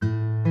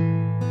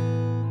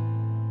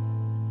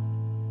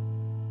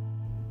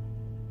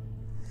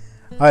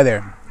Hi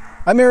there.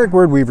 I'm Eric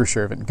Wordweaver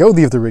Shervin,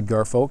 Goathe of the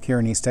Ridgar folk here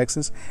in East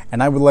Texas,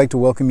 and I would like to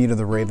welcome you to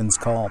the Raven's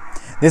Call.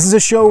 This is a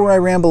show where I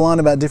ramble on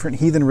about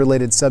different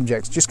heathen-related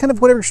subjects, just kind of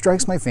whatever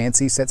strikes my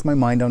fancy, sets my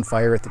mind on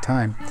fire at the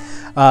time.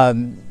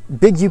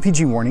 Big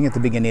UPG warning at the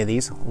beginning of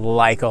these,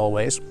 like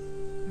always.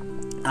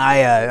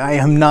 I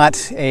am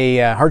not a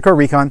hardcore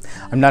recon.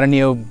 I'm not a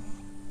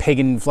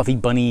neo-pagan fluffy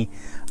bunny.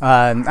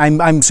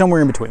 I'm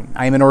somewhere in between.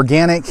 I am an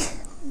organic,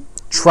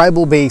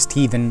 tribal-based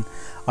heathen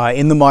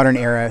in the modern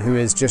era who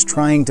is just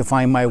trying to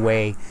find my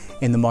way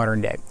in the modern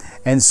day.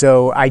 And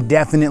so I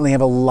definitely have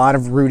a lot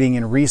of rooting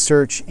in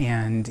research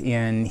and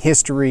in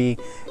history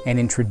and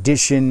in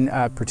tradition,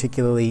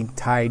 particularly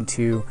tied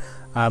to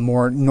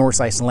more Norse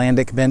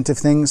Icelandic bent of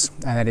things.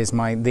 That is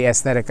the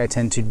aesthetic I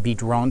tend to be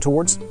drawn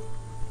towards.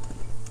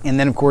 And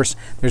then, of course,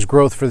 there's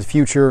growth for the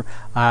future,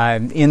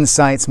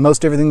 insights.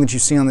 Most everything that you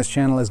see on this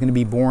channel is going to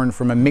be born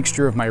from a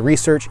mixture of my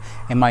research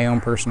and my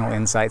own personal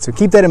insights. So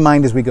keep that in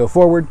mind as we go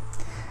forward.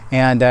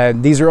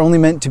 And these are only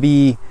meant to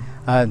be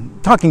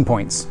talking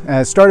points,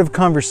 start of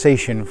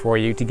conversation for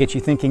you to get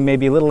you thinking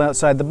maybe a little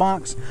outside the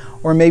box,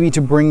 or maybe to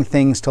bring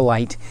things to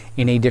light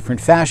in a different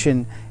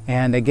fashion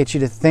and get you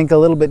to think a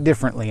little bit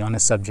differently on a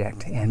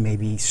subject and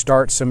maybe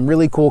start some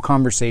really cool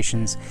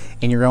conversations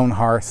in your own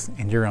hearth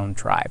and your own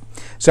tribe.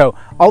 So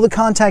all the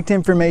contact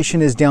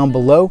information is down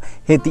below.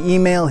 Hit the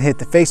email, hit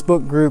the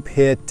Facebook group,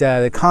 hit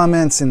the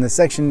comments in the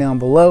section down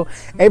below.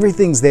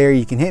 Everything's there.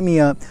 You can hit me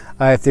up.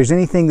 If there's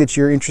anything that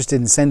you're interested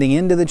in sending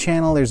into the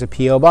channel, there's a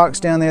P.O.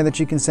 box down there that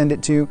you can send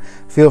it to.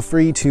 Feel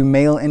free to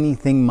mail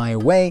anything my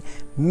way.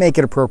 Make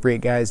it appropriate,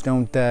 guys.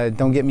 Don't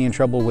get me in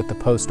trouble with the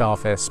post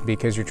office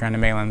because you're trying to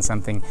mail in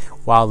something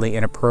wildly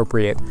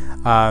inappropriate.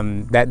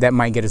 That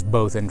might get us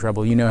both in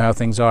trouble. You know how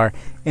things are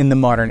in the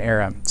modern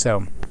era.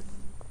 So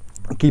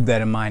keep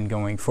that in mind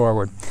going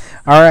forward.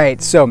 All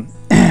right, so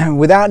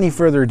without any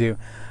further ado,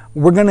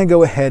 we're going to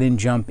go ahead and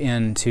jump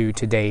into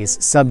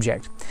today's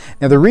subject.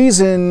 Now, the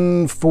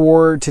reason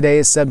for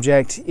today's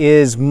subject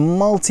is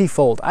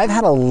multifold. I've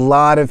had a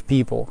lot of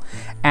people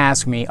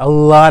ask me, so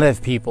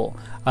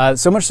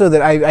much so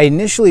that I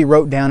initially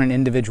wrote down an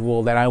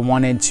individual that I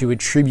wanted to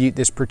attribute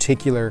this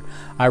particular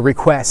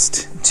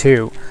request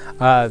to,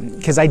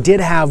 because I did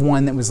have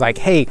one that was like,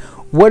 hey,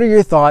 what are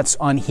your thoughts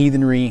on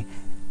heathenry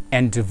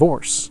and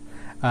divorce?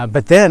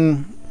 But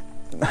then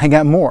I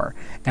got more,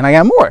 and I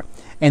got more.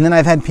 And then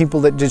I've had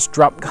people that just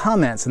drop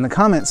comments in the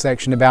comment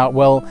section about,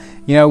 well,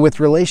 you know,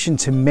 with relation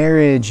to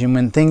marriage and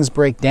when things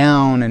break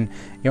down and,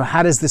 you know,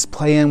 how does this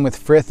play in with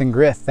frith and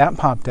grith? That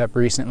popped up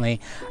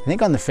recently. I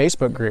think on the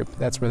Facebook group,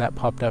 that's where that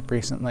popped up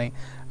recently.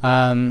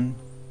 That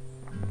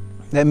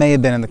may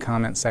have been in the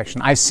comment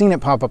section. I've seen it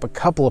pop up a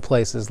couple of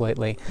places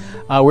lately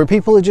where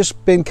people have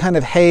just been kind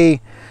of, hey,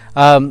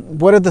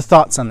 what are the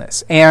thoughts on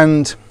this?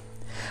 And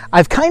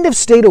I've kind of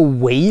stayed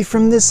away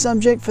from this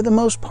subject for the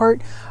most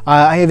part.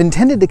 I have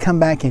intended to come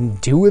back and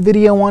do a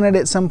video on it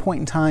at some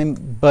point in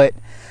time, but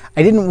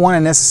I didn't want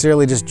to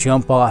necessarily just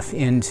jump off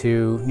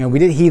into, you know, we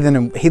did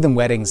heathen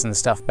weddings and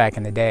stuff back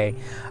in the day,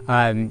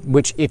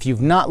 which if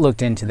you've not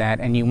looked into that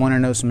and you want to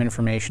know some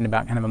information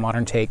about kind of a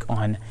modern take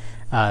on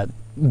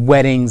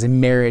weddings and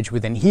marriage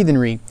within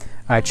heathenry,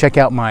 check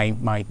out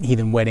my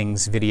heathen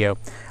weddings video.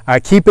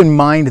 Keep in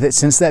mind that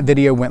since that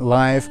video went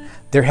live,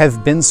 there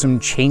have been some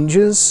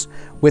changes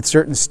with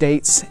certain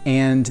states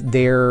and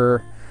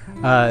their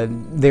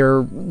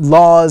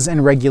laws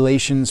and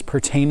regulations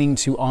pertaining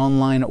to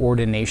online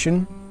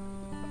ordination.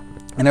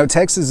 I know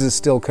Texas is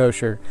still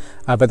kosher,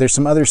 but there's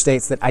some other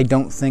states that I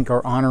don't think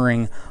are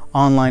honoring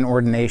online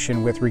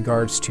ordination with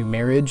regards to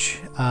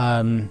marriage.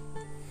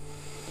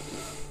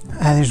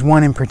 There's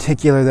one in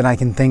particular that I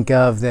can think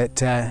of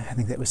that I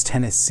think that was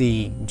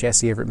Tennessee.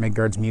 Jesse Everett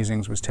Midgard's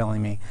Musings was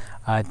telling me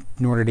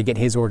in order to get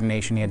his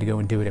ordination, he had to go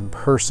and do it in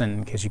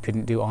person because you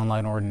couldn't do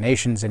online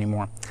ordinations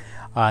anymore.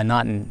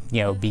 Not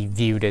be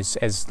viewed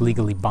as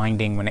legally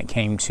binding when it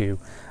came to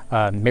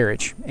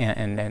marriage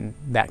and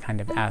that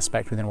kind of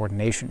aspect within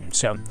ordination.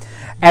 So,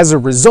 as a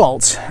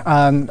result,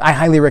 I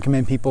highly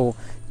recommend people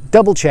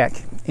double check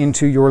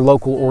into your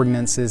local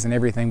ordinances and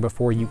everything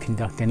before you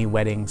conduct any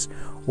weddings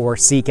or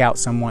seek out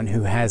someone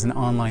who has an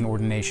online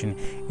ordination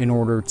in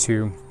order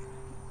to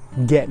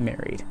get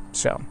married.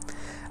 So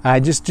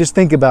just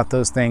think about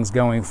those things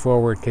going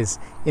forward, because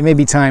it may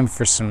be time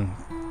for some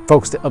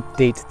folks to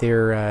update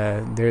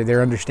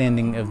their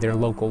understanding of their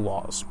local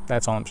laws.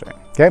 That's all I'm saying.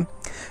 Okay,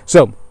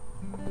 so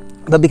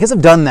but because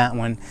I've done that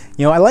one,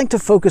 you know, I like to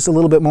focus a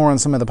little bit more on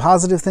some of the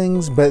positive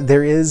things, but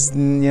there is,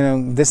 you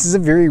know, this is a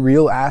very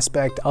real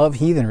aspect of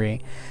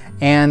heathenry,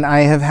 and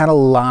I have had a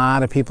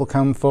lot of people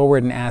come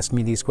forward and ask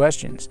me these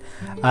questions.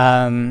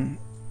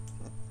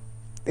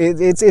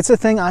 It's a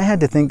thing I had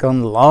to think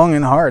on long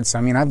and hard. So,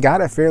 I mean, I've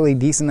got a fairly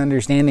decent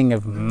understanding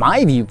of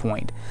my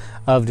viewpoint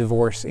of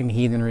divorce in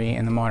heathenry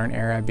in the modern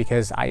era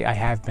because I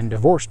have been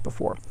divorced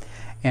before.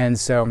 And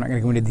so I'm not going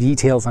to go into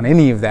details on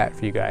any of that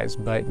for you guys,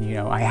 but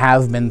I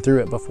have been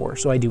through it before,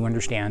 so I do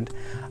understand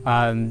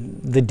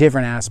the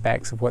different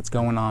aspects of what's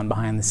going on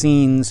behind the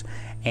scenes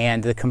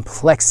and the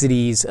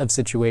complexities of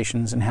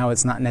situations and how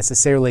it's not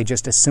necessarily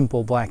just a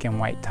simple black and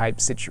white type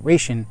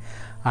situation.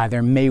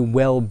 There may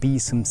well be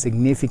some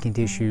significant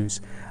issues,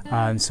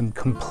 some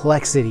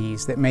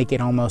complexities that make it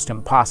almost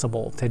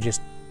impossible to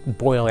just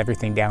boil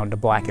everything down to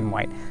black and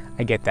white.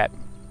 I get that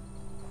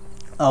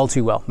all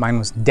too well. Mine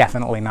was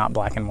definitely not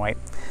black and white.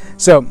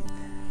 So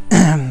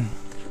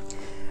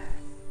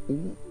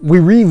we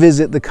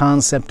revisit the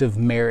concept of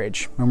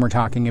marriage when we're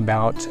talking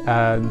about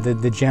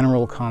the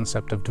general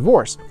concept of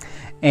divorce.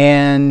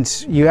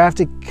 And you have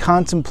to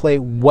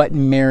contemplate what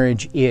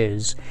marriage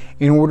is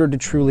in order to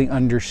truly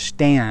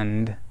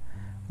understand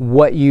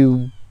what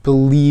you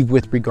believe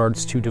with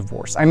regards to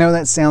divorce. I know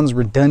that sounds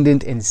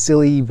redundant and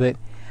silly, but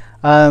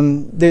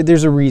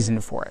there's a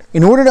reason for it.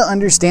 In order to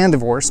understand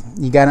divorce,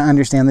 you got to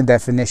understand the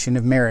definition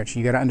of marriage.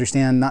 You got to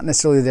understand not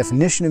necessarily the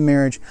definition of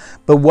marriage,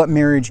 but what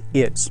marriage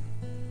is,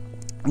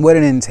 what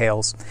it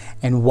entails,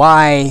 and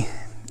why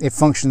it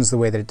functions the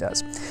way that it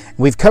does.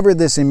 We've covered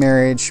this in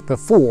marriage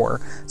before,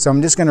 so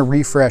I'm just going to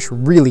refresh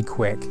really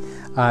quick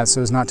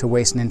so as not to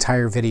waste an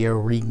entire video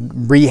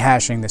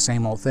rehashing the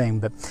same old thing.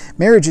 But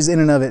marriage is in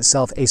and of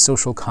itself a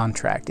social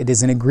contract. It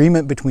is an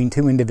agreement between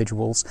two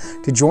individuals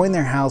to join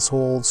their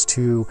households,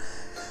 to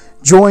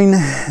join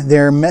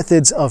their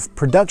methods of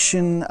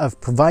production, of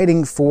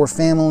providing for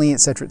family,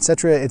 etc.,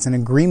 etc. It's an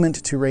agreement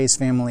to raise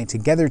family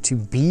together, to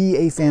be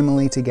a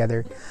family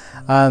together.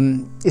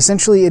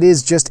 Essentially, it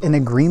is just an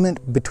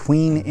agreement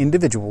between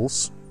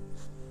individuals.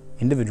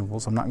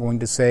 I'm not going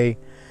to say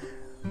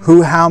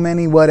who, how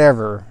many,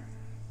 whatever.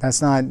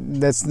 That's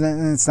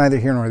neither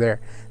here nor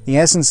there. The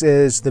essence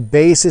is the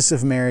basis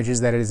of marriage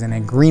is that it is an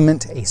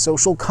agreement, a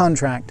social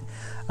contract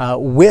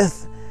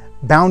with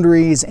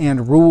boundaries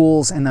and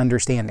rules and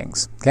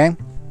understandings. Okay?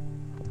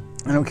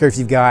 I don't care if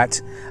you've got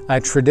a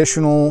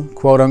traditional,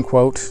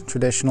 quote-unquote,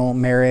 traditional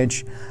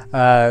marriage,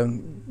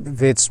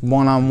 if it's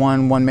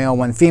one-on-one, one male,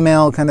 one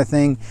female kind of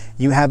thing,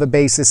 you have a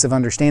basis of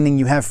understanding.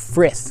 You have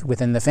frith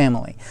within the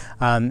family.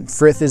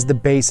 Frith is the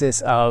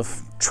basis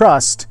of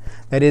trust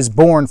that is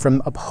born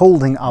from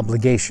upholding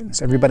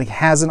obligations. Everybody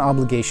has an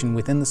obligation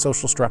within the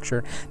social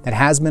structure that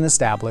has been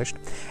established,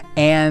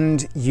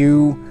 and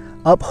you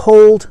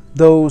uphold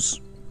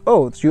those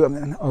oaths,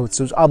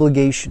 those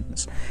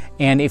obligations.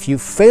 And if you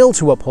fail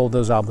to uphold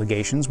those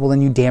obligations, well,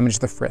 then you damage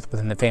the frith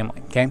within the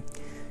family, okay?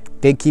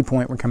 Big key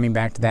point. We're coming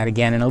back to that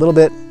again in a little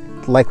bit,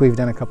 like we've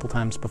done a couple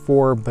times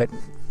before, but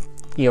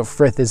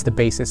frith is the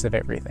basis of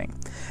everything.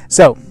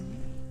 So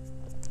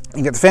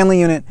you get the family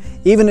unit,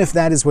 even if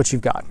that is what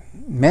you've got,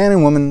 man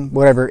and woman,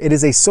 whatever, it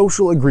is a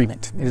social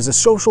agreement. It is a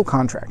social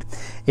contract.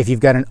 If you've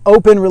got an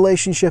open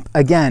relationship,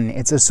 again,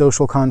 it's a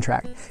social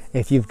contract.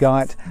 If you've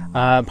got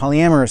a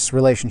polyamorous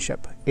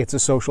relationship, it's a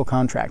social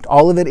contract.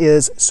 All of it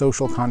is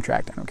social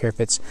contract. I don't care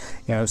if it's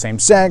same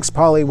sex,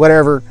 poly,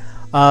 whatever.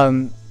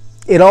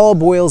 It all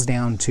boils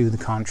down to the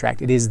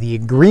contract. It is the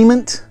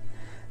agreement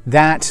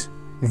that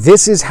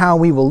this is how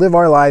we will live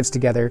our lives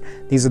together.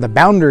 These are the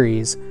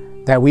boundaries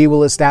that we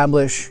will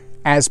establish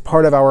as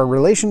part of our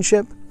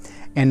relationship,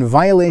 and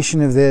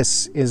violation of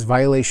this is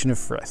violation of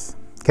frith.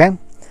 Okay?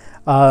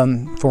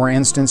 For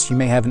instance, you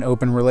may have an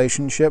open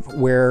relationship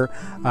where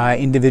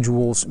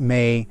individuals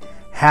may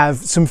have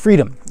some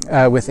freedom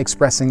with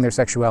expressing their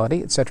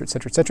sexuality, etc.,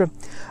 etc., etc.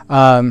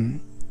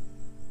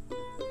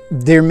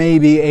 There may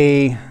be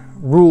a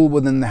rule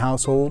within the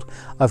household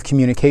of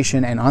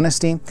communication and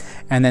honesty,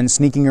 and then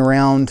sneaking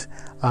around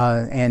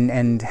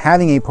and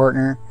having a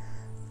partner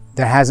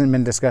that hasn't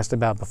been discussed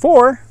about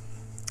before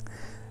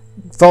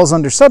falls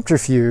under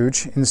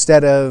subterfuge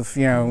instead of,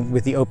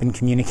 with the open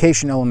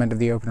communication element of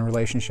the open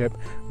relationship,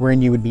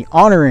 wherein you would be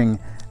honoring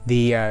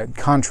the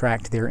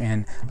contract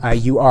therein.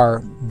 You are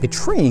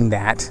betraying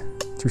that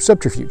through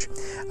subterfuge.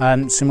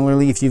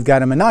 Similarly, if you've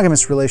got a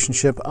monogamous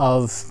relationship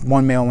of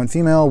one male, one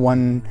female,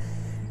 one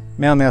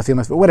male,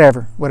 female, but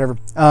whatever.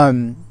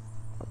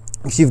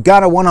 If you've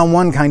got a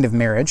one-on-one kind of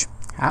marriage,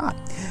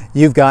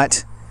 you've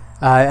got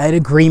an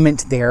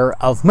agreement there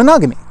of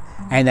monogamy,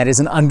 and that is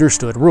an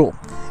understood rule.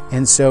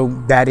 And so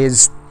that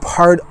is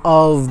part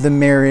of the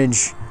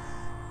marriage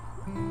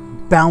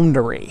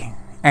boundary.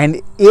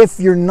 And if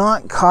you're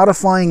not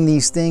codifying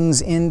these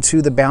things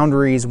into the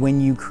boundaries when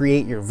you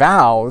create your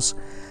vows,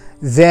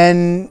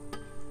 then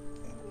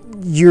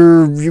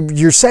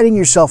you're setting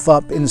yourself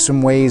up in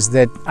some ways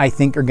that I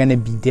think are going to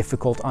be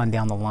difficult on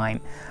down the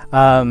line.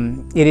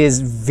 It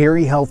is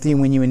very healthy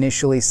when you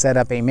initially set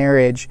up a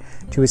marriage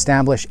to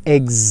establish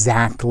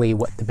exactly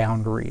what the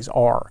boundaries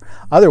are.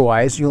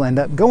 Otherwise, you'll end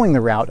up going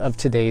the route of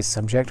today's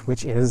subject,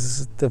 which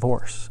is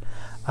divorce.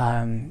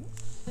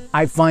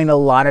 I find a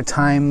lot of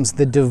times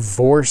the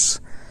divorce,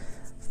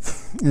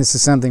 and this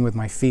is something with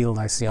my field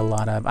I see a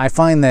lot of, I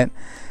find that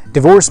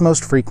Divorce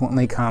most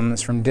frequently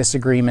comes from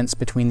disagreements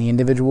between the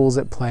individuals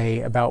at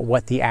play about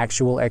what the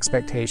actual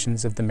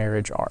expectations of the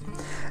marriage are.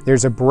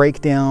 There's a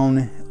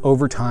breakdown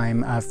over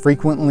time.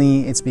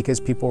 Frequently, it's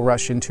because people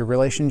rush into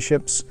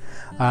relationships,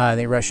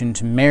 they rush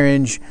into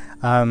marriage.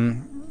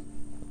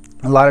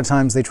 A lot of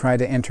times they try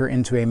to enter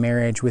into a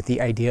marriage with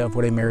the idea of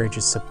what a marriage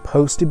is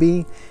supposed to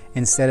be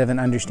instead of an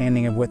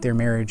understanding of what their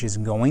marriage is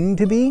going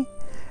to be.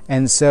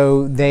 And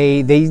so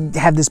they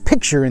have this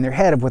picture in their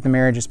head of what the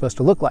marriage is supposed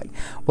to look like.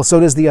 Well, so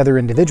does the other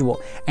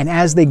individual. And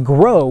as they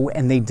grow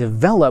and they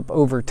develop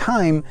over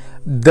time,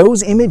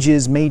 those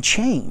images may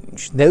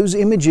change. Those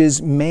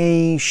images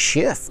may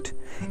shift.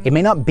 It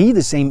may not be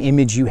the same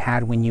image you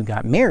had when you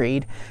got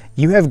married.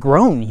 You have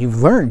grown,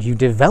 you've learned, you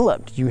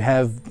developed, you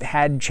have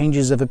had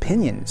changes of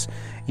opinions.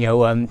 You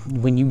know,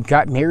 when you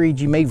got married,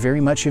 you may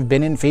very much have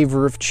been in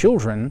favor of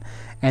children,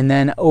 and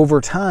then over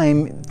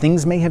time,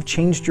 things may have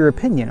changed your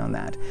opinion on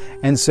that.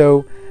 And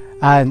so,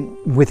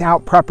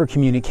 without proper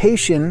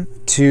communication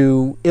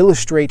to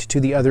illustrate to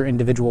the other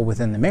individual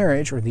within the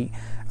marriage, or the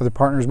other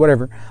partners,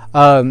 whatever,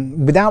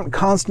 without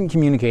constant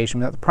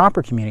communication, without the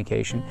proper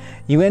communication,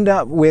 you end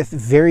up with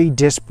very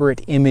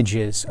disparate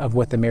images of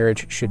what the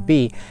marriage should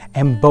be,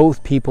 and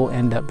both people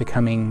end up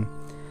becoming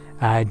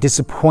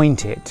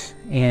disappointed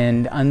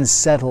and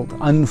unsettled,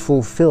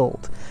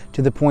 unfulfilled,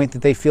 to the point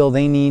that they feel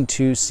they need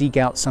to seek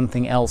out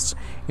something else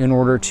in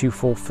order to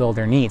fulfill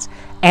their needs.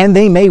 And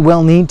they may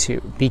well need to,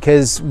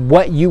 because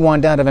what you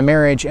want out of a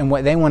marriage and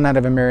what they want out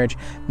of a marriage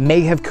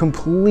may have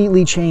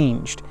completely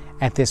changed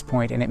at this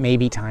point, and it may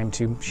be time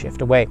to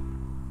shift away.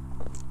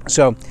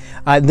 So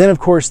then of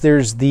course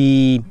there's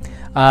the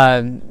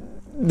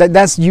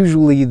that's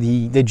usually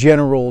the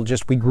general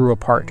just we grew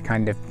apart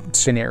kind of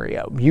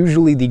scenario.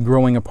 Usually the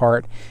growing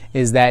apart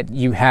is that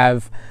you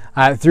have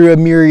through a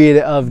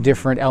myriad of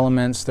different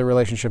elements, the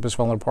relationship has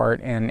fallen apart,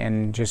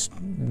 and just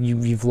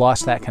you've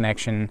lost that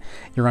connection.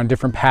 You're on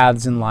different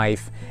paths in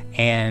life,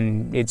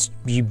 and it's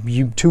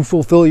you to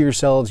fulfill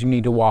yourselves, you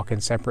need to walk in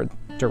separate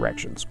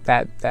directions.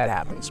 That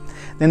happens.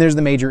 Then there's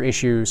the major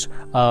issues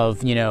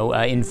of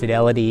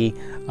infidelity,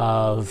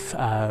 of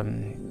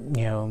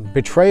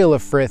betrayal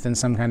of frith in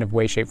some kind of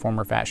way, shape, form,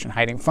 or fashion,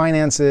 hiding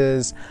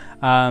finances.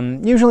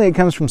 Usually it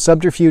comes from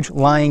subterfuge,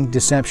 lying,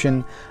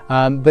 deception,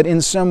 but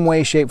in some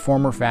way, shape,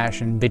 form, or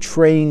fashion,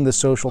 betraying the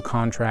social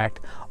contract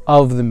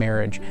of the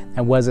marriage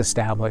that was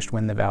established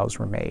when the vows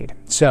were made.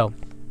 So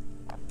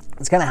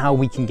it's kind of how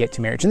we can get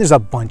to marriage. And there's a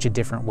bunch of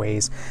different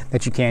ways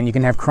that you can. You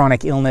can have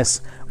chronic illness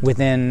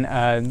within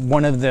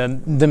one of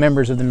the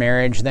members of the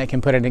marriage that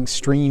can put an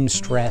extreme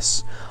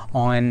stress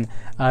on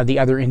the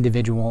other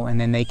individual,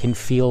 and then they can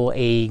feel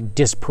a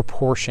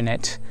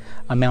disproportionate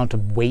amount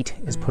of weight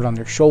is put on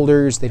their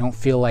shoulders. They don't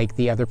feel like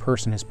the other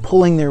person is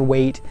pulling their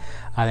weight.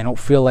 They don't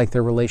feel like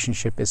their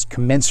relationship is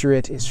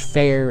commensurate, is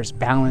fair, is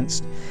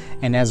balanced.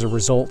 And as a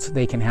result,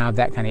 they can have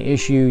that kind of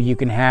issue. You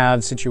can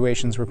have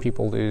situations where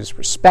people lose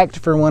respect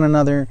for one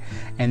another,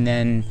 and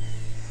then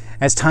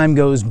as time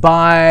goes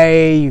by,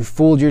 you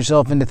fooled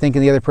yourself into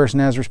thinking the other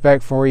person has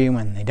respect for you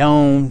when they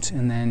don't.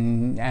 And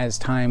then as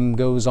time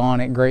goes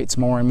on, it grates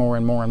more and more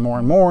and more and more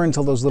and more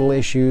until those little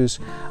issues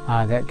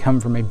that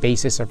come from a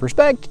basis of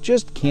respect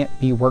just can't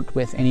be worked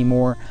with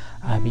anymore,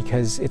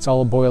 because it's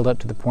all boiled up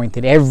to the point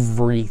that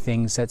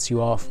everything sets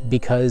you off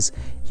because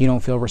you don't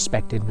feel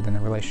respected within the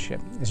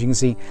relationship. As you can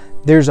see,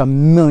 there's a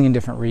million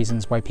different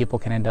reasons why people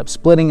can end up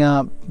splitting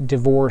up,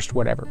 divorced,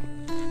 whatever.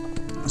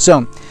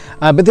 So,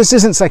 but this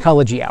isn't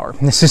Psychology Hour.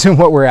 This isn't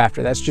what we're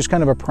after. That's just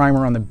kind of a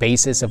primer on the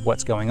basis of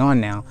what's going on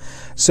now.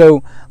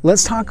 So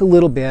let's talk a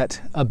little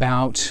bit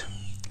about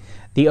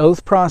the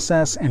oath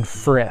process and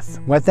frith,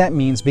 what that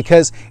means,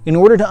 because in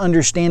order to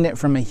understand it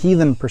from a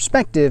heathen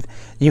perspective,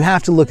 you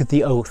have to look at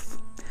the oath.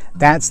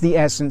 That's the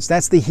essence,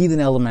 that's the heathen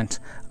element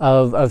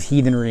of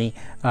heathenry,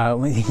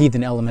 the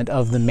heathen element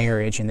of the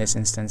marriage in this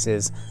instance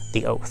is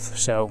the oath.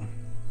 So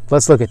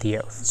let's look at the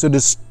oath. So to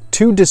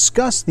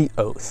discuss the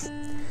oath,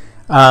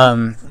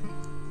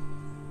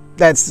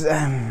 that's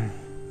cut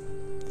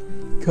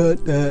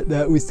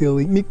that was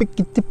silly.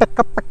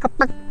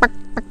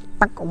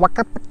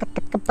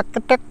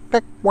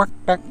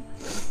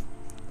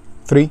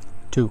 3,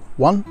 2,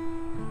 1.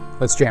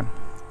 Let's jam.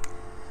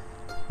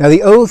 Now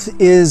the oath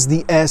is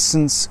the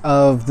essence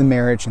of the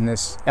marriage in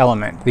this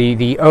element.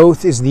 The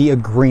oath is the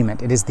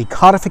agreement. It is the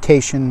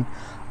codification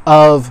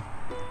of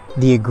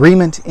the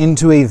agreement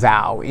into a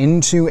vow,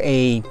 into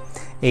a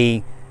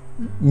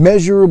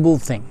measurable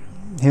thing.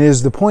 It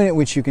is the point at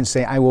which you can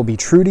say, I will be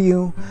true to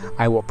you,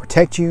 I will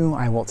protect you,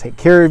 I will take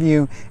care of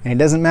you, and it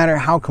doesn't matter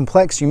how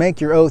complex you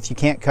make your oath, you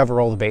can't cover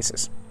all the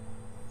bases.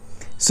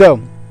 So,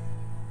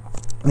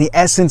 the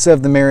essence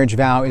of the marriage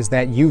vow is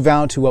that you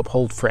vow to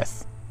uphold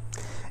frith.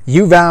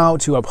 You vow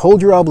to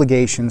uphold your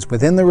obligations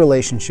within the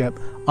relationship,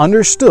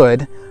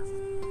 understood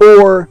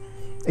or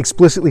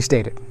explicitly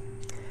stated.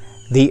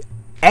 The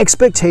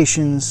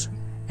expectations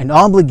and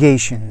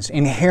obligations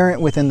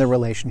inherent within the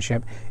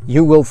relationship,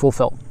 you will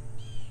fulfill.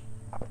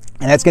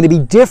 And that's going to be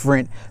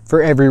different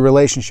for every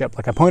relationship.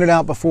 Like I pointed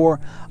out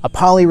before, a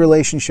poly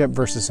relationship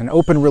versus an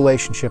open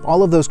relationship,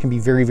 all of those can be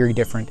very, very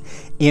different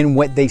in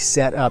what they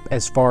set up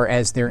as far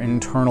as their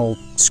internal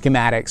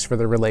schematics for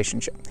the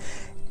relationship.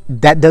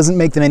 That doesn't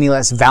make them any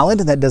less valid.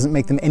 That doesn't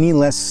make them any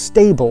less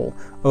stable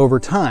over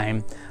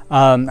time.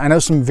 I know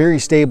some very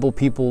stable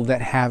people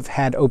that have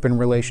had open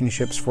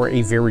relationships for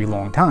a very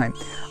long time.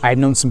 I've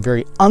known some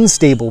very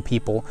unstable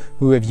people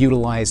who have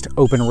utilized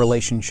open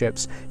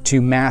relationships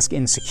to mask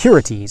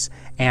insecurities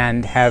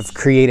and have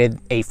created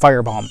a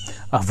firebomb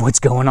of what's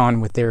going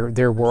on with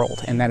their world.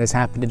 And that has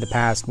happened in the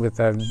past with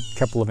a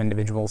couple of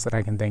individuals that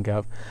I can think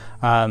of.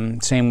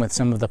 Same with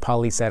some of the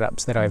poly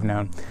setups that I've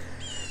known.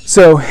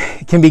 So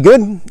it can be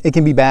good, it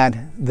can be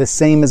bad, the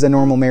same as a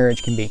normal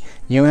marriage can be.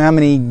 You know how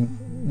many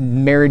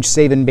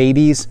marriage-saving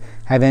babies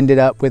have ended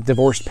up with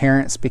divorced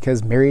parents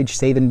because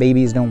marriage-saving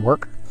babies don't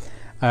work?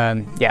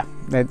 Yeah,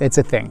 it's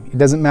a thing. It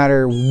doesn't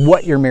matter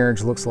what your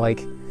marriage looks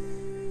like.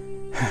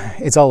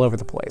 It's all over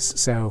the place.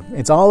 So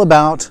it's all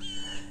about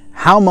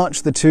how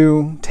much the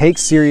two take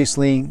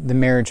seriously the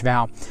marriage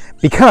vow.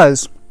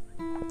 Because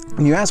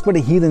when you ask what a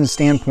heathen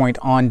standpoint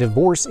on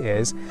divorce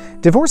is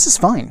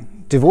fine.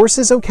 Divorce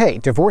is okay.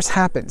 Divorce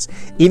happens.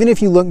 Even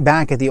if you look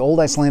back at the old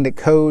Icelandic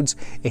codes,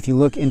 if you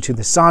look into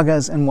the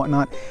sagas and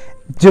whatnot,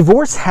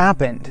 divorce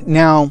happened.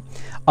 Now,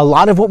 a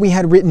lot of what we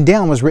had written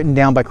down was written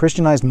down by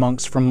Christianized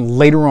monks from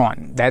later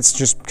on. That's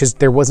just because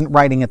there wasn't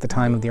writing at the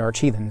time of the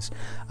arch-heathens.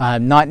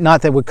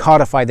 Not that would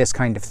codify this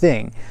kind of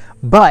thing.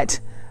 But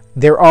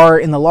there are,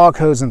 in the law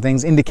codes and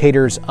things,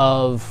 indicators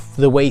of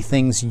the way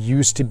things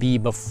used to be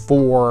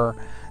before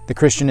the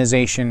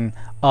Christianization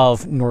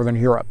of Northern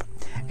Europe.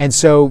 And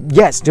so,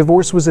 yes,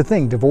 divorce was a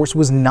thing. Divorce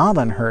was not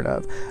unheard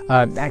of.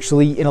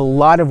 Actually, in a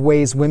lot of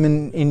ways,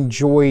 women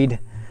enjoyed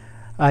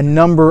a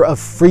number of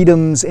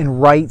freedoms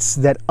and rights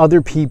that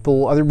other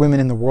women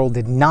in the world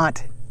did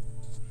not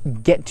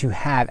get to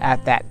have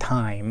at that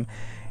time.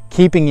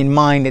 Keeping in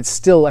mind, it's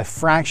still a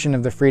fraction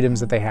of the freedoms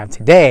that they have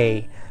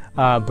today,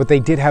 but they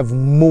did have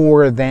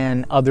more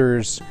than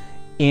others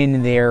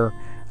in their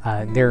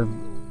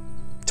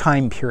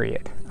time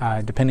period,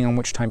 depending on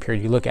which time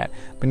period you look at.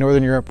 But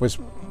Northern Europe was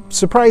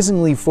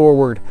surprisingly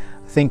forward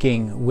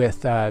thinking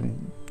with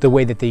the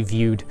way that they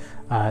viewed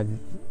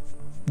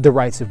the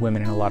rights of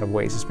women in a lot of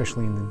ways,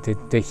 especially in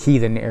the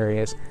heathen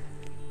areas.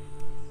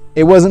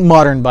 It wasn't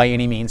modern by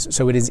any means,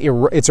 so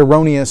it's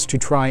erroneous to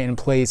try and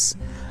place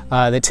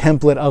the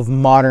template of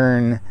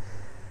modern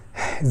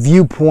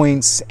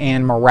viewpoints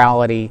and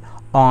morality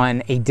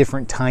on a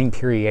different time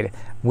period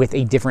with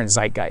a different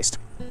zeitgeist.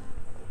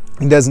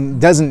 It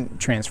doesn't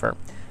transfer.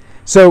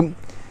 So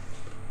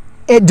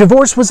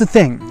divorce was a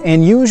thing,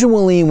 and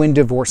usually when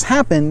divorce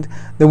happened,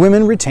 the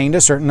women retained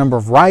a certain number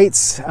of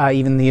rights,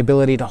 even the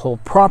ability to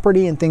hold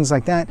property and things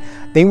like that.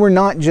 They were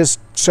not just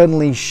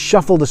suddenly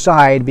shuffled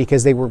aside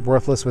because they were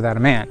worthless without a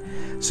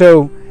man.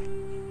 So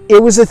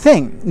it was a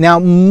thing. Now,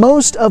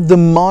 most of the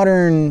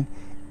modern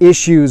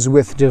issues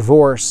with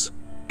divorce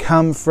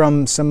come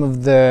from some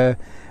of the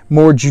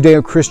more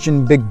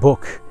Judeo-Christian big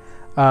book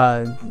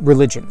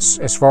religions,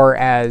 as far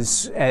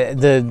as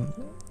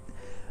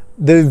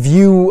the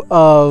view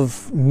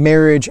of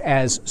marriage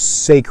as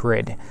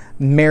sacred,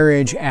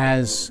 marriage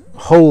as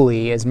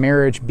holy, as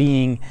marriage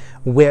being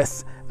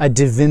with a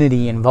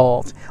divinity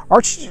involved.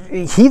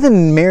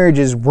 Heathen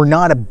marriages were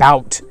not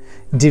about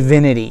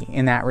divinity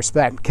in that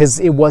respect, because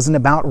it wasn't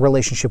about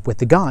relationship with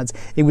the gods.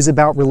 It was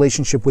about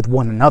relationship with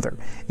one another.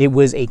 It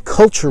was a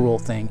cultural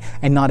thing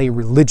and not a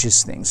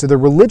religious thing. So the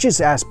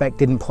religious aspect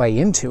didn't play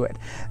into it.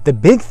 The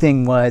big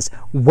thing was,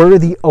 were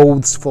the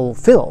oaths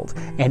fulfilled?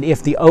 And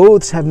if the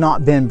oaths have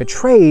not been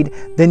betrayed,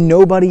 then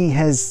nobody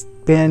has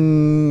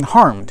been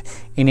harmed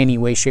in any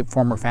way, shape,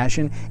 form, or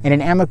fashion. And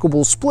an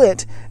amicable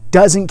split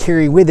doesn't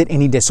carry with it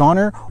any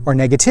dishonor or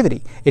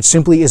negativity. It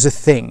simply is a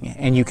thing,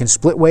 and you can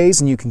split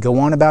ways and you can go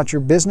on about your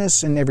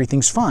business and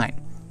everything's fine.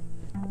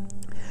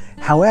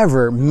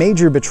 However,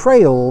 major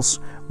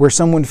betrayals where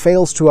someone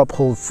fails to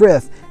uphold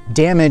frith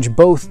damage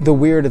both the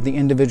weird of the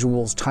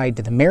individuals tied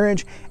to the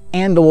marriage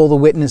and all the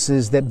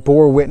witnesses that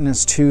bore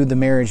witness to the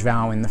marriage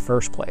vow in the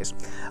first place.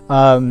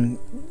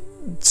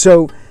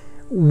 So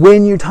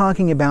when you're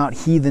talking about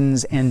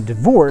heathens and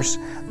divorce,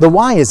 the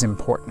why is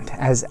important.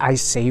 As I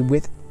say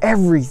with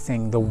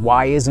everything, the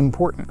why is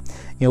important.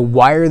 You know,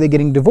 why are they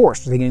getting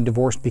divorced? Are they getting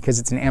divorced because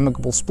it's an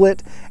amicable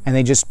split and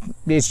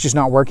it's just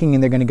not working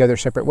and they're going to go their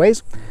separate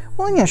ways?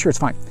 Well, yeah, sure, it's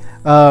fine.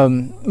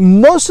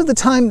 Most of the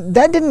time,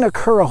 that didn't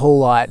occur a whole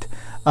lot,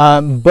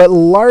 but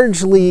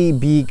largely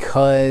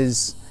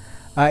because,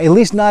 at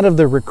least not of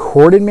the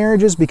recorded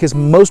marriages, because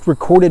most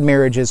recorded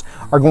marriages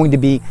are going to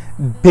be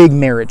big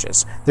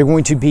marriages. They're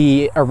going to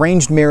be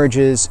arranged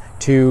marriages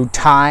to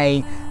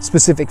tie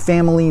specific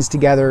families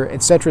together,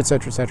 etc.,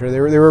 etc., etc.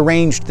 They're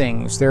arranged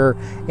things. They're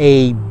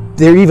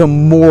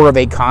even more of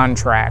a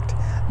contract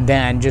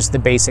than just the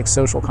basic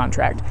social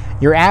contract.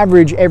 Your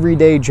average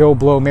everyday Joe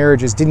Blow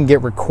marriages didn't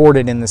get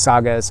recorded in the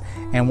sagas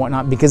and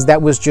whatnot because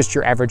that was just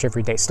your average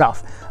everyday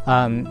stuff.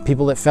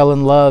 People that fell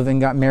in love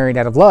and got married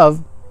out of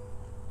love,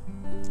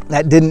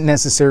 that didn't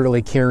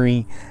necessarily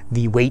carry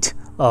the weight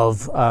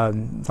of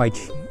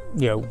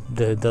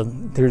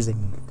there's a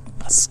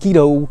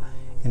mosquito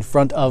in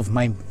front of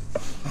my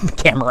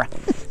camera.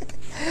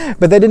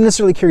 But that didn't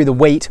necessarily carry the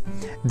weight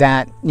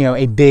that,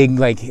 a big,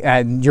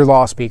 your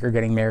law speaker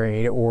getting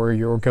married, or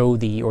your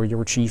Godi, or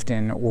your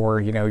chieftain, or,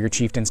 your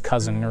chieftain's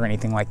cousin, or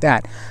anything like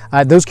that.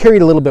 Those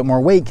carried a little bit more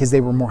weight because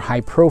they were more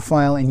high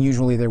profile, and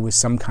usually there was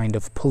some kind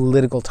of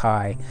political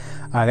tie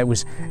that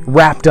was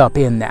wrapped up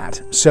in that.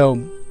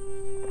 So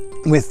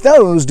with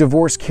those,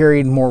 divorce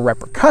carried more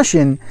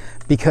repercussion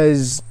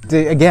because,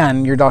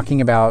 again, you're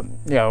talking about,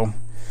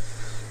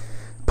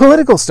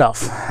 political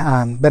stuff.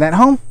 But at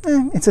home,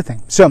 it's a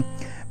thing. So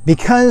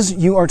because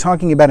you are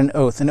talking about an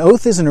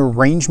oath is an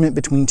arrangement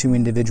between two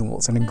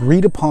individuals, an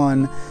agreed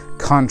upon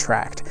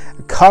contract,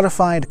 a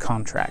codified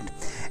contract.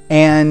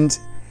 And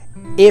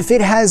if it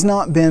has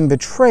not been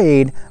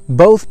betrayed,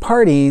 both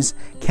parties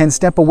can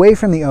step away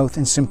from the oath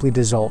and simply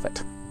dissolve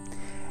it.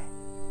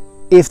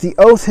 If the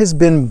oath has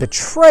been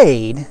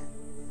betrayed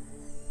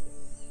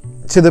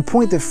to the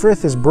point that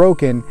frith is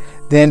broken,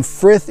 then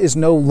frith is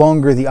no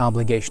longer the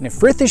obligation. If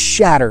frith is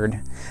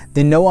shattered,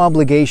 then no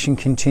obligation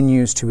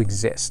continues to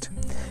exist.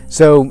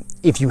 So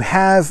if you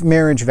have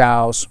marriage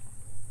vows,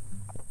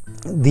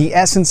 the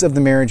essence of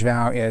the marriage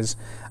vow is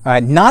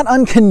not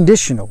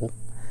unconditional,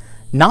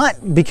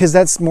 not because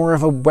that's more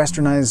of a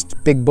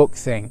westernized big book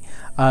thing.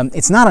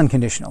 It's not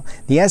unconditional.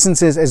 The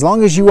essence is, as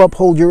long as you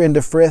uphold your end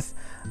of frith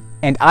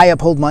and I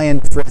uphold my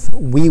end of frith,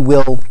 we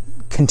will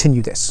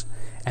continue this,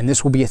 and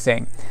this will be a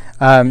thing.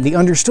 The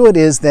understood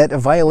is that a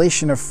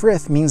violation of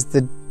frith means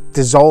the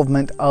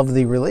dissolvement of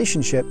the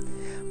relationship,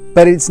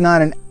 but it's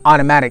not an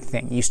automatic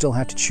thing. You still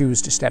have to choose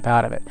to step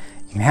out of it.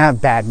 You can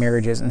have bad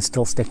marriages and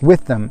still stick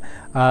with them.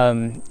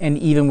 And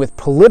even with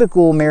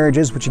political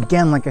marriages, which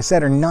again, like I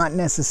said, are not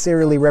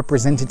necessarily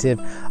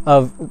representative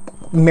of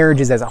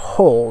marriages as a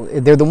whole.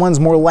 They're the ones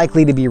more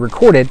likely to be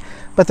recorded,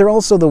 but they're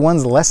also the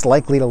ones less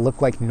likely to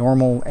look like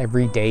normal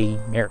everyday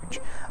marriage.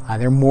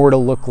 They're more to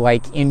look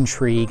like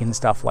intrigue and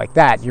stuff like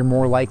that. You're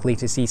more likely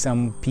to see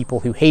some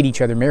people who hate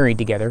each other married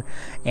together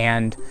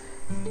and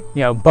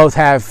both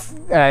have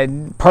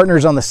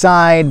partners on the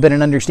side, but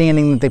an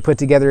understanding that they put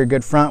together a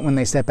good front when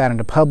they step out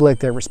into public.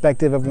 They're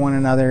respective of one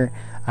another.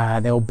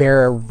 They'll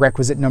bear a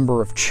requisite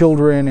number of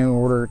children in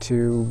order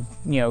to,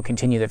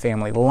 continue the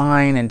family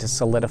line and to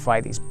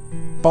solidify these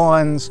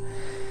bonds.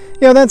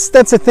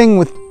 That's a thing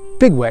with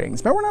big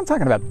weddings, but we're not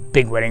talking about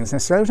big weddings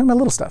necessarily. We're talking about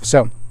little stuff.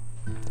 So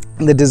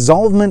the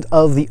dissolvement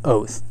of the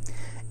oath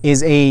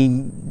is a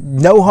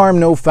no harm,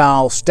 no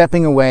foul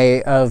stepping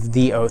away of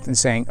the oath and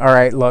saying, all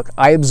right, look,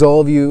 I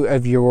absolve you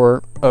of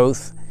your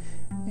oath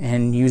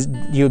and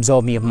you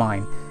absolve me of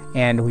mine,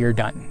 and we are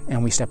done,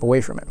 and we step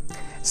away from it.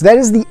 So that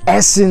is the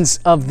essence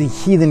of the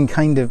heathen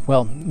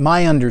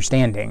my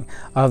understanding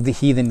of the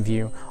heathen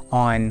view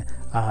on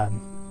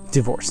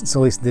divorce.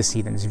 So at least this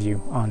heathen's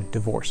view on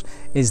divorce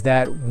is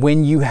that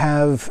when you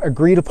have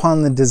agreed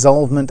upon the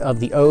dissolvement of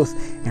the oath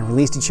and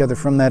released each other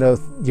from that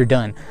oath, you're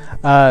done.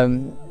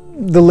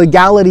 The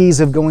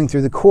legalities of going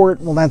through the court,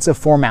 well, that's a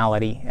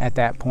formality at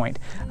that point.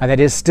 That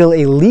is still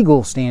a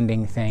legal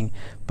standing thing,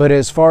 but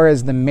as far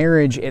as the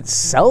marriage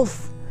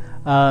itself,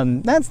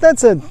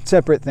 that's a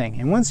separate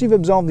thing. And once you've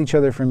absolved each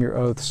other from your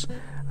oaths,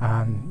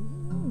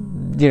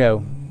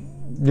 you're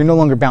no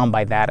longer bound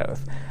by that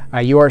oath.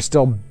 You are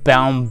still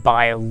bound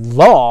by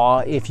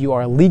law if you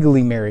are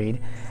legally married.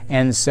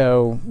 And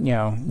so,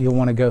 you'll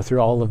want to go through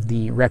all of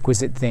the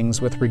requisite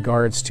things with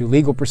regards to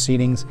legal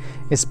proceedings,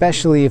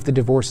 especially if the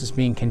divorce is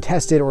being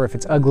contested or if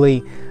it's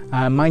ugly.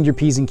 Mind your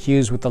P's and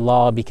Q's with the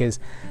law, because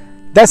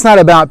that's not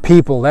about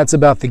people, that's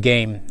about the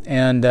game.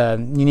 And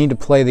you need to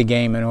play the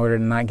game in order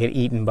to not get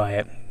eaten by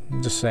it.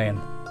 Just saying.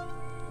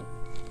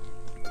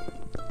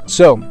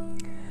 So,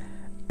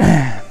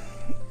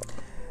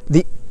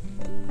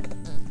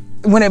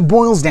 when it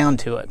boils down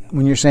to it,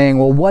 when you're saying,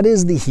 well, what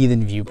is the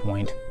heathen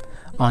viewpoint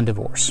on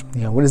divorce?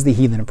 What is the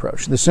heathen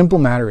approach? The simple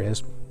matter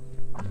is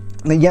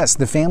that yes,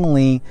 the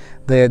family,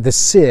 the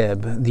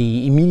sib,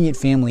 the immediate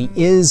family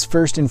is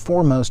first and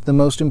foremost the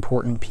most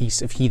important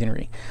piece of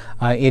heathenry.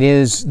 It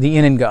is the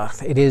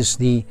innengoth. It is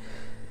the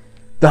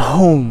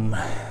home,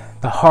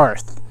 the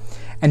hearth.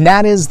 And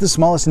that is the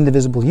smallest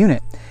indivisible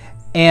unit.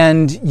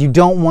 And you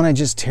don't want to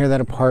just tear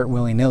that apart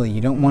willy-nilly. You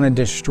don't want to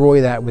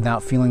destroy that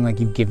without feeling like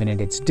you've given it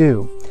its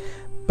due.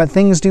 But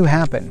things do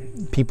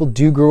happen. People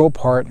do grow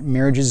apart.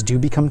 Marriages do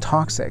become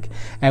toxic.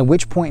 At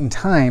which point in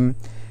time,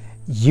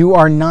 you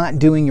are not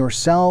doing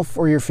yourself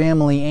or your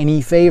family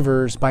any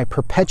favors by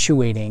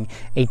perpetuating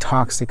a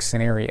toxic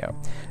scenario.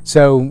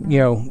 So,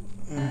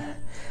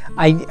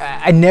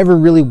 I never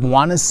really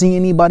want to see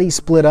anybody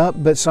split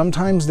up, but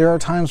sometimes there are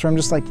times where I'm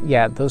just like,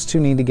 yeah, those two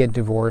need to get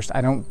divorced.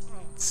 I don't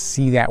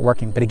see that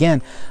working. But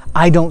again,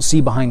 I don't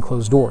see behind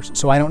closed doors,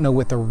 so I don't know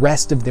what the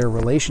rest of their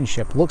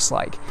relationship looks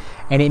like.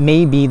 And it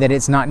may be that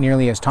it's not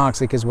nearly as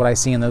toxic as what I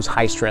see in those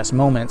high stress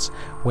moments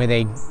where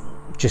they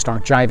just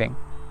aren't jiving,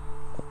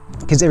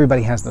 because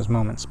everybody has those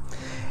moments.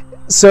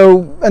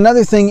 So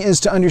another thing is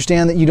to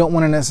understand that you don't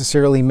want to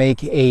necessarily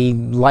make a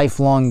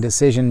lifelong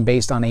decision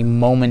based on a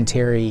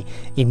momentary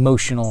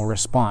emotional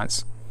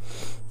response.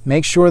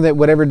 Make sure that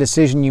whatever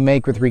decision you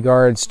make with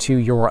regards to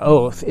your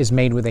oath is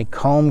made with a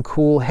calm,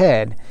 cool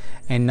head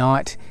and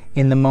not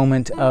in the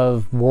moment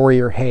of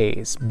warrior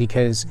haze,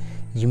 because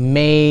you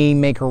may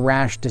make a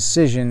rash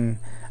decision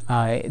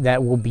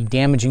that will be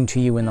damaging to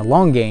you in the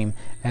long game,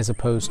 as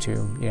opposed to,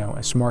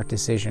 a smart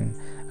decision,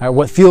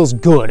 what feels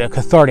good, a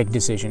cathartic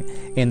decision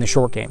in the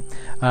short game.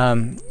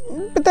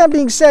 But that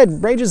being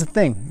said, rage is a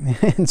thing,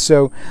 and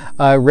so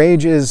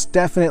rage is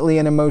definitely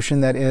an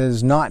emotion that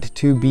is not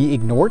to be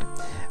ignored,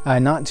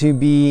 not to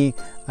be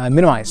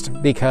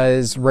minimized,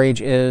 because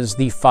rage is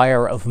the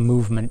fire of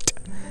movement.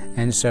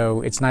 And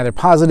so it's neither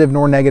positive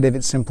nor negative,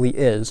 it simply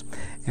is.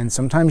 And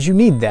sometimes you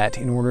need that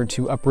in order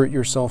to uproot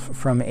yourself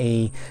from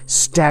a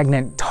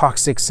stagnant,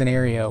 toxic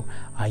scenario.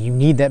 You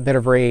need that bit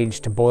of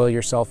rage to boil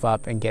yourself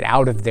up and get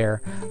out of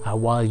there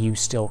while you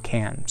still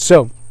can.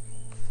 So,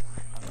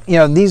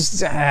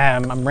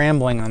 I'm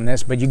rambling on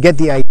this, but you get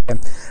the idea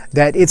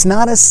that it's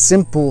not a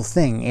simple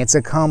thing, it's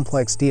a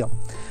complex deal.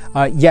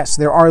 Yes,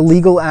 there are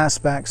legal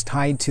aspects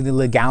tied to the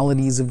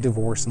legalities of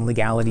divorce and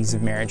legalities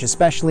of marriage,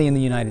 especially in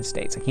the United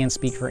States. I can't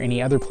speak for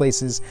any other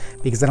places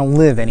because I don't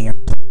live anywhere.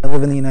 I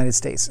live in the United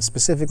States.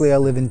 Specifically, I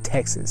live in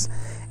Texas.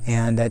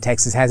 And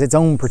Texas has its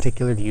own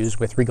particular views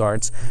with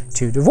regards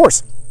to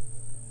divorce.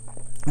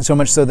 So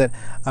much so that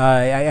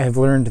I have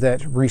learned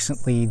that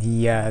recently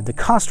the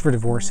cost for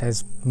divorce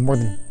has more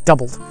than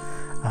doubled,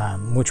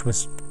 which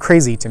was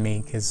crazy to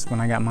me, because when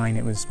I got mine,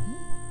 it was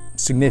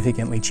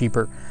significantly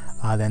cheaper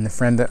than the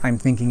friend that I'm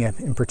thinking of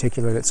in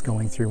particular that's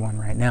going through one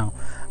right now.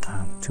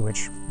 To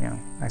which,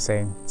 I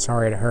say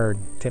sorry to her,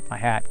 tip my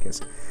hat,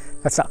 because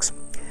that sucks.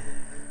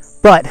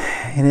 But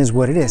it is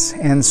what it is.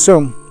 And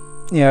so,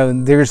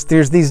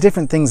 there's these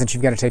different things that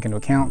you've got to take into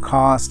account: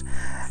 cost,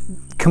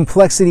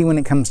 complexity when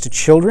it comes to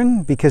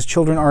children, because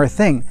children are a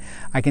thing.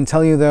 I can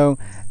tell you, though,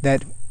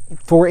 that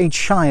for a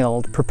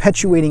child,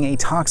 perpetuating a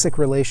toxic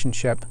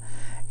relationship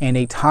and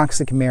a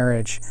toxic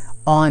marriage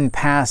on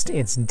past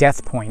its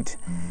death point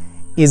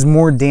is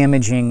more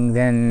damaging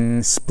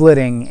than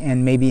splitting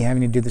and maybe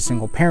having to do the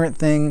single parent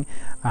thing,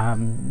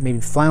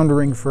 maybe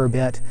floundering for a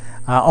bit.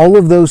 All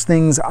of those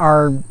things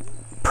are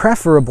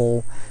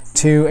preferable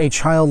to a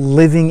child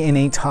living in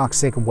a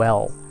toxic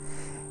well.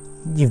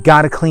 You've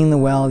got to clean the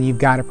well, you've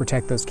got to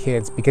protect those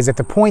kids, because at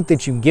the point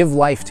that you give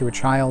life to a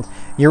child,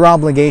 your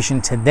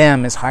obligation to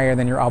them is higher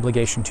than your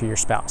obligation to your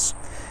spouse.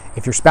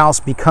 If your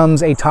spouse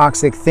becomes a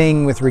toxic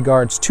thing with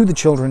regards to the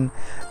children,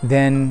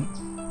 then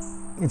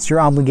it's your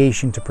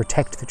obligation to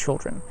protect the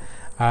children.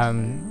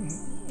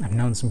 I've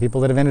known some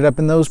people that have ended up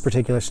in those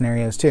particular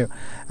scenarios too.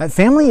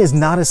 Family is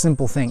not a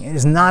simple thing. It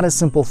is not a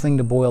simple thing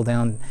to boil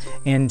down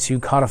and to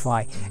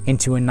codify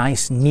into a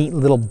nice, neat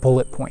little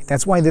bullet point.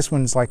 That's why this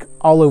one's like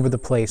all over the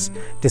place,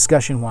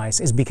 discussion-wise,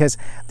 is because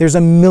there's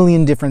a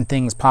million different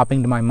things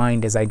popping to my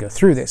mind as I go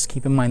through this.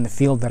 Keep in mind the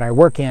field that I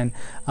work in,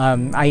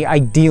 I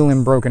deal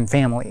in broken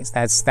families.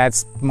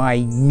 That's my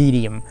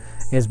medium,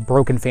 is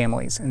broken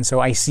families. And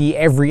so I see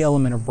every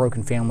element of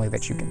broken family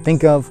that you can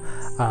think of.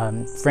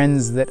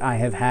 Friends that I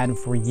have had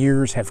for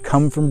years have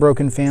come from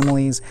broken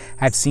families.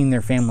 I've seen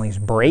their families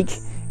break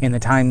in the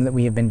time that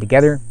we have been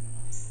together.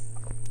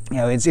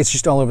 It's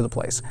just all over the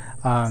place.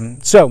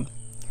 So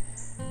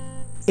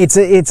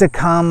it's a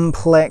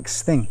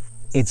complex thing.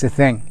 It's a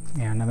thing.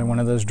 Another one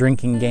of those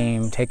drinking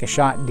game, take a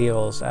shot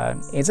deals.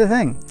 It's a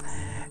thing.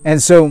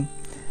 And so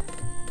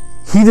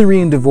heathenry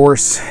and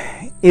divorce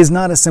is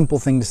not a simple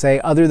thing to say,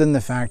 other than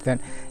the fact that,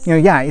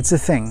 it's a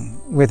thing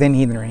within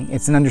heathenry.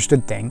 It's an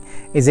understood thing.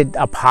 Is it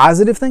a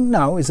positive thing?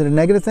 No. Is it a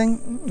negative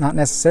thing? Not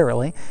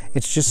necessarily.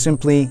 It's just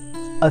simply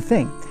a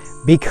thing,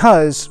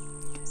 because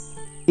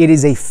it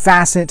is a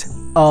facet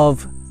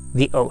of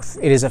the oath.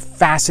 It is a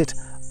facet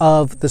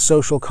of the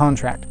social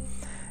contract.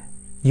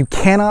 You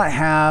cannot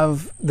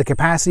have the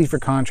capacity for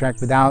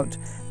contract without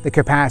the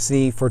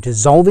capacity for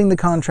dissolving the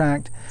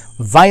contract,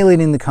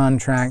 violating the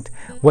contract,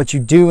 what you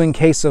do in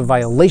case of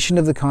violation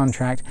of the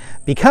contract,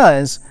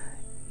 because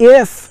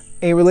if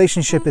a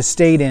relationship is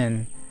stayed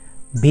in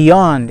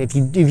beyond, if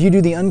you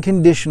do the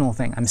unconditional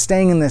thing, I'm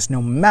staying in this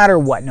no matter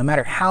what, no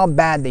matter how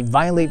bad they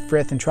violate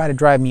Frith and try to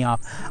drive me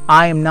off,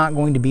 I am not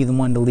going to be the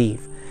one to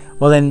leave.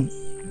 Well then,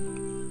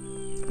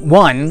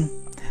 one,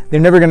 they're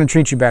never going to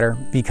treat you better,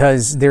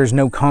 because there's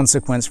no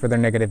consequence for their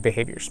negative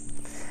behaviors.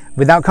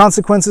 Without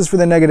consequences for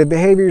their negative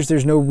behaviors,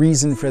 there's no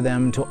reason for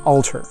them to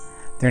alter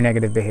their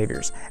negative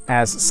behaviors.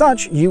 As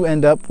such, you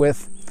end up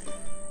with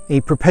a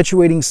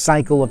perpetuating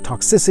cycle of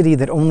toxicity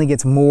that only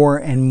gets more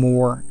and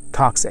more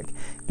toxic,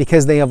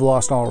 because they have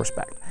lost all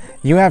respect.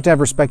 You have to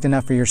have respect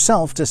enough for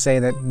yourself to say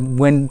that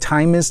when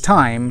time is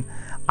time,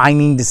 I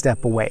need to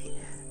step away.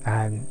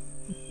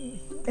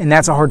 And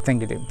that's a hard thing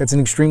to do. That's an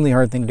extremely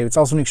hard thing to do. It's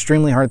also an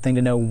extremely hard thing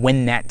to know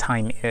when that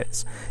time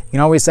is. You can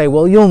always say,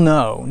 well, you'll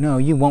know. No,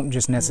 you won't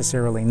just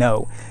necessarily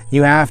know.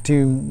 You have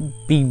to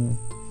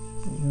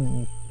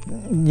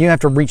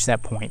reach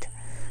that point.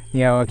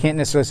 You know, I can't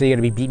necessarily say you got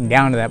to be beaten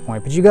down to that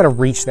point, but you got to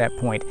reach that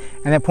point,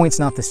 and that point's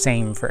not the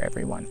same for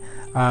everyone.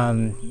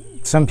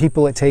 Some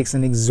people it takes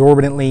an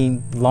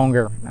exorbitantly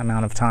longer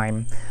amount of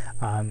time.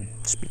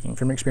 Speaking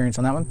from experience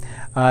on that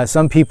one.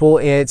 Some people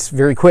it's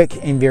very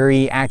quick and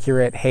very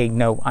accurate. Hey,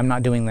 no, I'm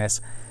not doing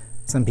this.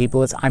 Some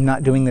people it's I'm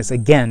not doing this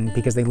again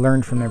because they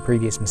learned from their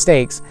previous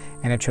mistakes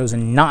and have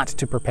chosen not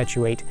to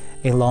perpetuate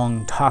a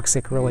long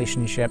toxic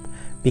relationship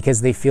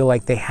because they feel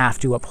like they have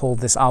to uphold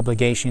this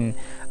obligation.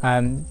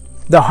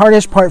 The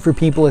hardest part for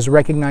people is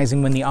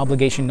recognizing when the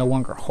obligation no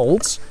longer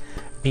holds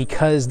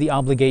because the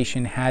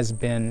obligation has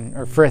been,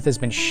 or frith has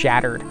been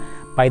shattered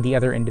by the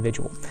other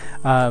individual.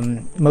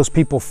 Most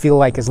people feel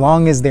like as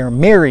long as they're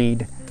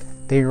married,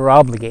 they are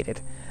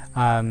obligated.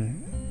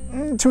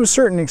 To a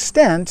certain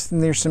extent,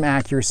 there's some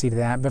accuracy to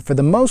that, but for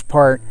the most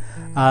part,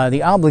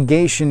 the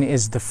obligation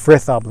is the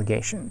frith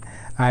obligation.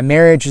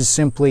 Marriage is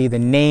simply the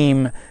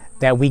name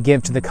that we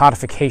give to the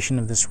codification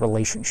of this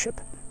relationship.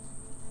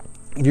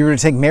 If you were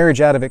to take marriage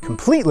out of it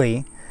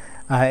completely,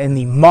 in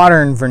the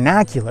modern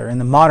vernacular, in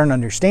the modern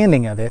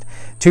understanding of it,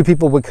 two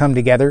people would come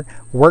together,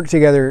 work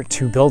together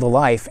to build a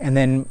life, and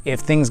then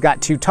if things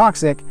got too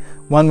toxic,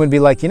 one would be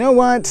like, you know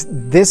what,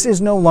 this is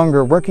no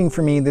longer working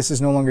for me, this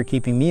is no longer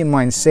keeping me and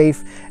mine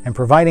safe and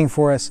providing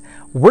for us,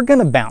 we're going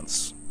to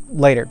bounce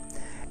later.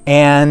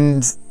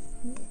 And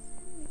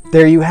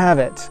there you have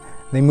it.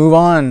 They move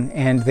on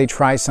and they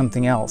try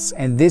something else.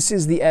 And this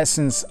is the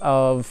essence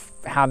of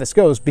how this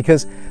goes,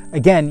 because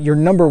again, your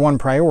number one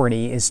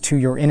priority is to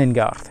your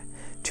innengard,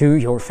 to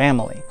your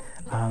family.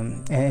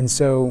 And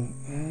so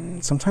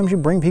sometimes you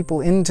bring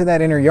people into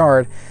that inner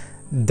yard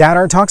that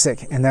are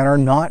toxic and that are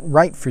not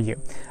right for you.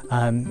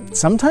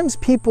 Sometimes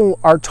people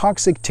are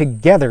toxic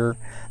together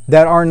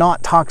that are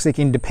not toxic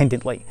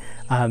independently.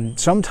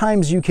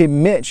 Sometimes you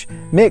can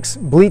mix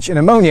bleach and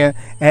ammonia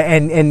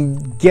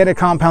and get a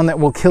compound that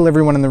will kill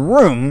everyone in the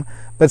room,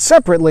 but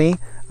separately,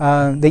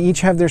 they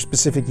each have their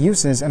specific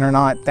uses and are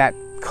not that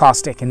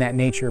caustic in that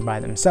nature by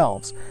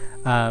themselves.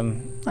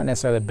 Not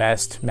necessarily the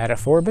best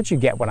metaphor, but you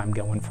get what I'm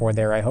going for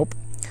there, I hope.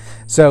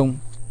 So,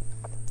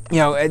 you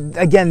know,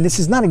 again, this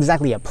is not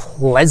exactly a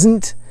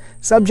pleasant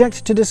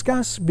subject to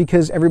discuss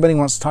because everybody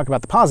wants to talk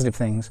about the positive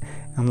things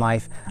in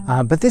life,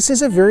 but this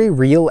is a very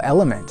real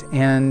element.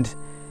 And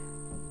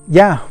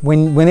yeah,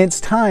 when it's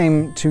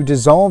time to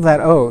dissolve that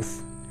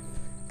oath,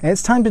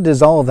 it's time to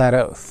dissolve that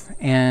oath.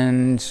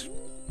 And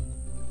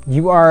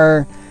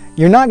you're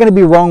not going to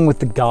be wrong with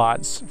the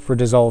gods for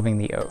dissolving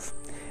the oath.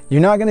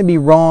 You're not going to be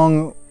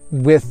wrong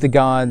with the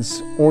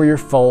gods or your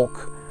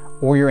folk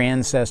or your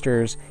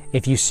ancestors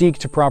if you seek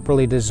to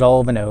properly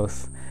dissolve an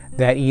oath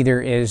that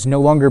either is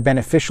no longer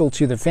beneficial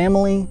to the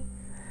family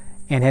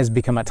and has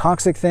become a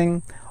toxic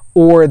thing,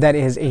 or that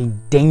is a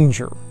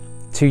danger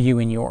to you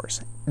and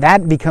yours.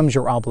 That becomes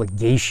your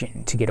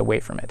obligation to get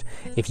away from it.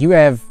 If you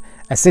have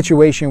a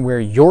situation where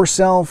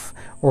yourself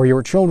or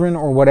your children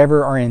or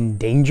whatever are in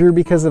danger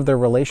because of the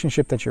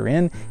relationship that you're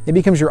in, it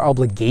becomes your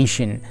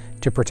obligation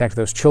to protect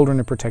those children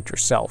and protect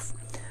yourself.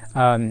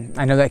 I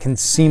know that can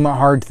seem a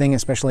hard thing,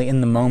 especially in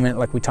the moment,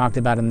 like we talked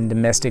about in the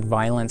domestic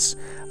violence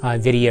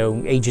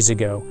video ages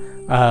ago.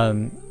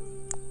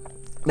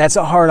 That's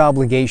a hard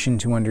obligation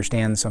to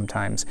understand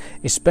sometimes,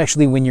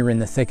 especially when you're in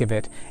the thick of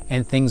it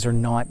and things are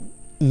not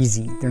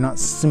easy. They're not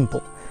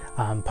simple.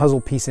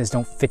 Puzzle pieces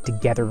don't fit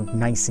together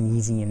nice and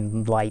easy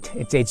and light.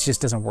 It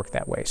just doesn't work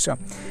that way. So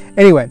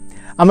anyway,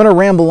 I'm going to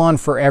ramble on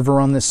forever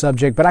on this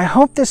subject, but I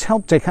hope this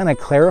helped to kind of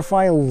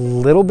clarify a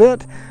little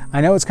bit. I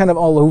know it's kind of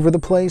all over the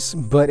place,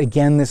 but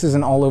again, this is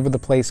an all over the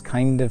place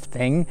kind of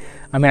thing.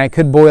 I mean, I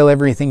could boil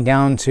everything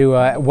down to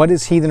what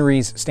is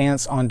Heathenry's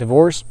stance on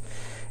divorce.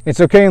 It's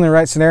okay in the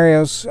right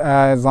scenarios.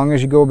 As long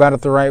as you go about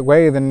it the right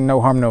way, then no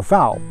harm, no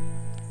foul.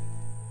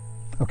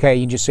 Okay,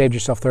 you just saved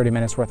yourself 30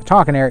 minutes worth of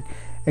talking, Eric.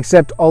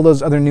 Except all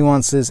those other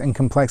nuances and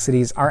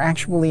complexities are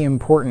actually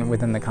important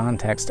within the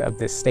context of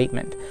this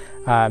statement.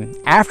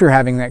 After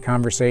having that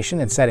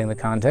conversation and setting the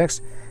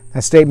context,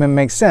 that statement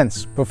makes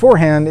sense.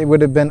 Beforehand, it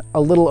would have been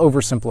a little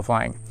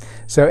oversimplifying.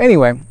 So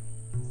anyway,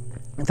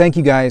 thank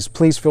you guys.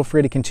 Please feel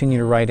free to continue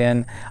to write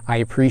in. I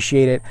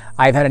appreciate it.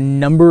 I've had a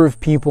number of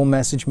people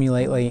message me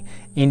lately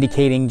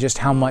indicating just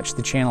how much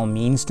the channel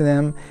means to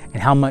them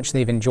and how much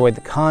they've enjoyed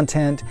the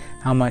content,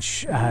 how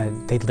much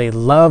they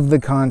love the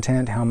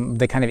content, how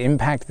the kind of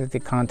impact that the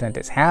content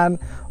has had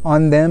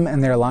on them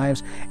and their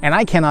lives. And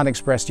I cannot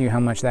express to you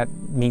how much that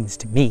means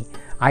to me.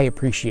 I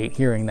appreciate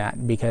hearing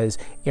that because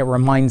it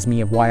reminds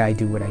me of why I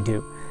do what I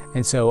do.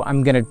 And so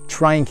I'm going to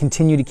try and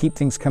continue to keep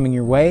things coming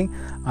your way.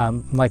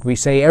 Like we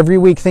say, every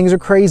week things are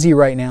crazy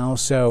right now,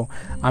 so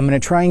I'm going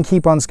to try and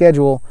keep on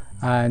schedule.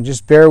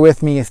 Just bear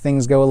with me if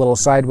things go a little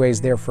sideways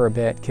there for a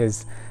bit,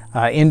 because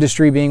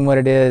industry being what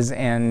it is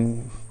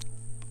and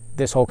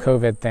this whole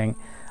COVID thing,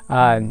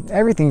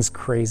 everything's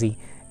crazy.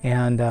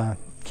 And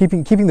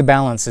keeping the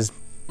balance is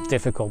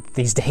difficult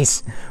these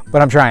days,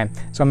 but I'm trying.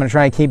 So I'm going to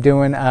try and keep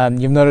doing.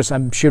 You've noticed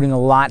I'm shooting a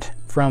lot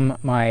from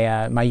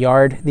my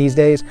yard these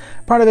days.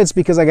 Part of it's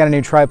because I got a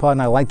new tripod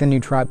and I like the new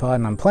tripod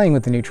and I'm playing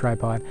with the new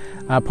tripod.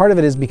 Part of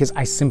it is because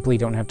I simply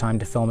don't have time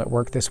to film at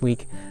work this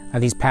week.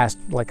 These past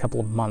couple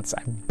of months,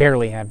 I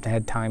barely have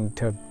had time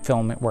to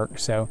film at work.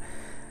 So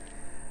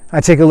I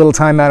take a little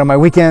time out of my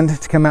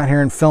weekend to come out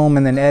here and film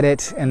and then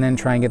edit and then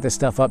try and get this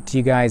stuff up to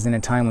you guys in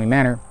a timely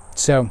manner.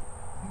 So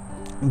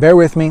bear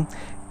with me.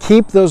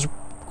 Keep those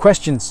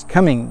questions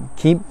coming.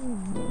 Keep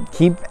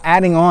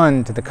adding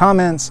on to the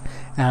comments,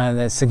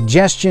 the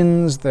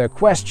suggestions, the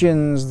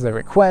questions, the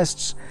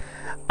requests.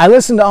 I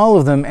listen to all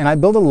of them, and I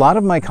build a lot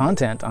of my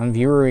content on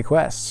viewer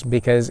requests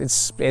because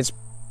it's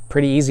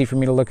pretty easy for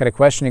me to look at a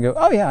question and go,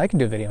 oh yeah, I can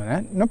do a video on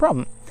that, no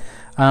problem.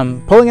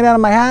 Pulling it out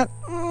of my hat,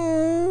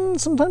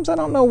 sometimes I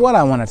don't know what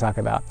I want to talk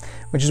about,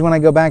 which is when I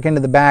go back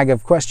into the bag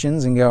of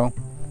questions and go,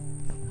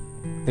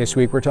 this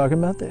week we're talking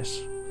about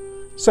this.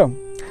 So,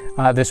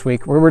 this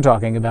week we're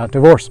talking about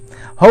divorce.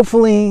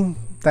 Hopefully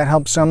that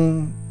helps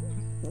some,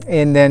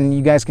 and then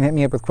you guys can hit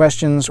me up with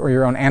questions or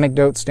your own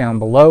anecdotes down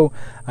below.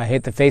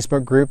 Hit the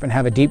Facebook group and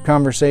have a deep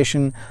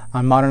conversation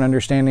on modern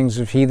understandings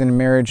of heathen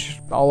marriage,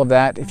 all of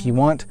that if you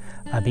want.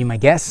 Be my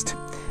guest,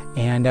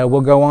 and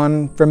we'll go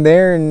on from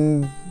there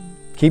and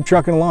keep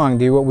trucking along,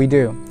 do what we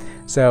do.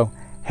 So,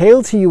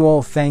 hail to you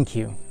all, thank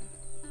you.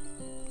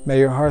 May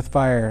your hearth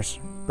fires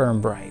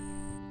burn bright.